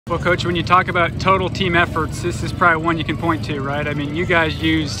Well, Coach, when you talk about total team efforts, this is probably one you can point to, right? I mean, you guys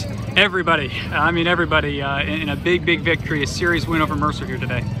used everybody. Everybody in a big victory, a series win over Mercer here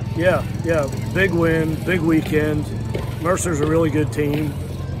today. Yeah, big win, big weekend. Mercer's a really good team.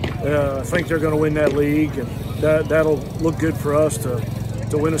 I think they're going to win that league, and that'll look good for us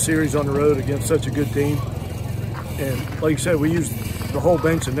to win a series on the road against such a good team. And like you said, we used the whole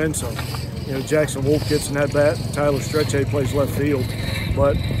bench and then some. You know, Jackson Wolf gets in that bat, and Tyler Stretche plays left field.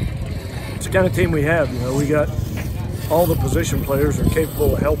 But it's the kind of team we have. You know, we got all the position players are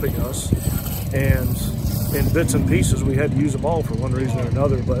capable of helping us, and in bits and pieces we had to use them all for one reason or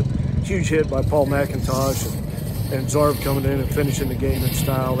another. But huge hit by Paul McIntosh and Zarv coming in and finishing the game in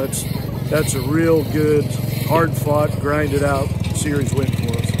style. That's a real good, hard-fought, grinded-out series win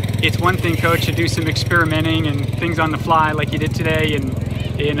for us. It's one thing, Coach, to do some experimenting and things on the fly like you did today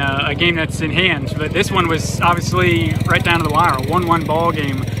in a game that's in hand, but this one was obviously right down to the wire, a 1-1 ball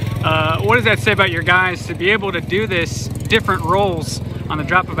game. What does that say about your guys to be able to do this, different roles on the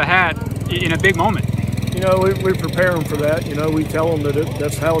drop of a hat in a big moment? You know, we prepare them for that. You know, we tell them that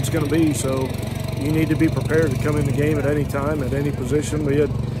that's how it's going to be, so you need to be prepared to come in the game at any time, at any position. We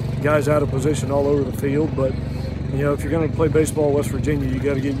had guys out of position all over the field, but you know, if you're going to play baseball in West Virginia, you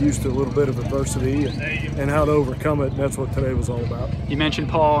got to get used to a little bit of adversity and how to overcome it, and that's what today was all about. You mentioned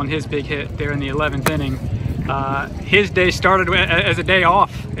Paul and his big hit there in the 11th inning. His day started as a day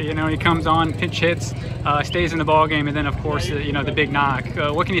off. You know, he comes on, pinch hits, stays in the ball game, and then of course, you know, the big knock.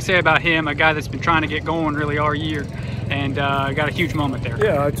 What can you say about him, a guy that's been trying to get going really all year, and got a huge moment there?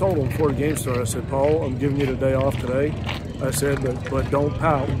 Yeah, I told him before the game started, I said, Paul, I'm giving you the day off today. I said, but don't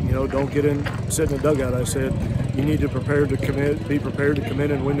pout, you know, don't sit in the dugout. I said, you need to be prepared to come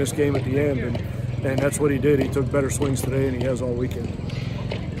in and win this game at the end, and that's what he did. He took better swings today, and he has all weekend.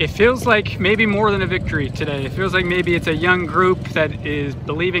 It feels like maybe more than a victory today. It feels like maybe it's a young group that is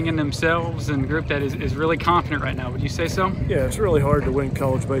believing in themselves and a group that is really confident right now. Would you say so? Yeah, it's really hard to win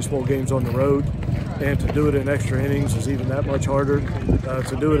college baseball games on the road, and to do it in extra innings is even that much harder.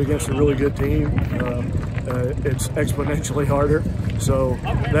 To do it against a really good team, it's exponentially harder. So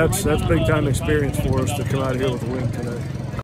that's big time experience for us to come out of here with a win today.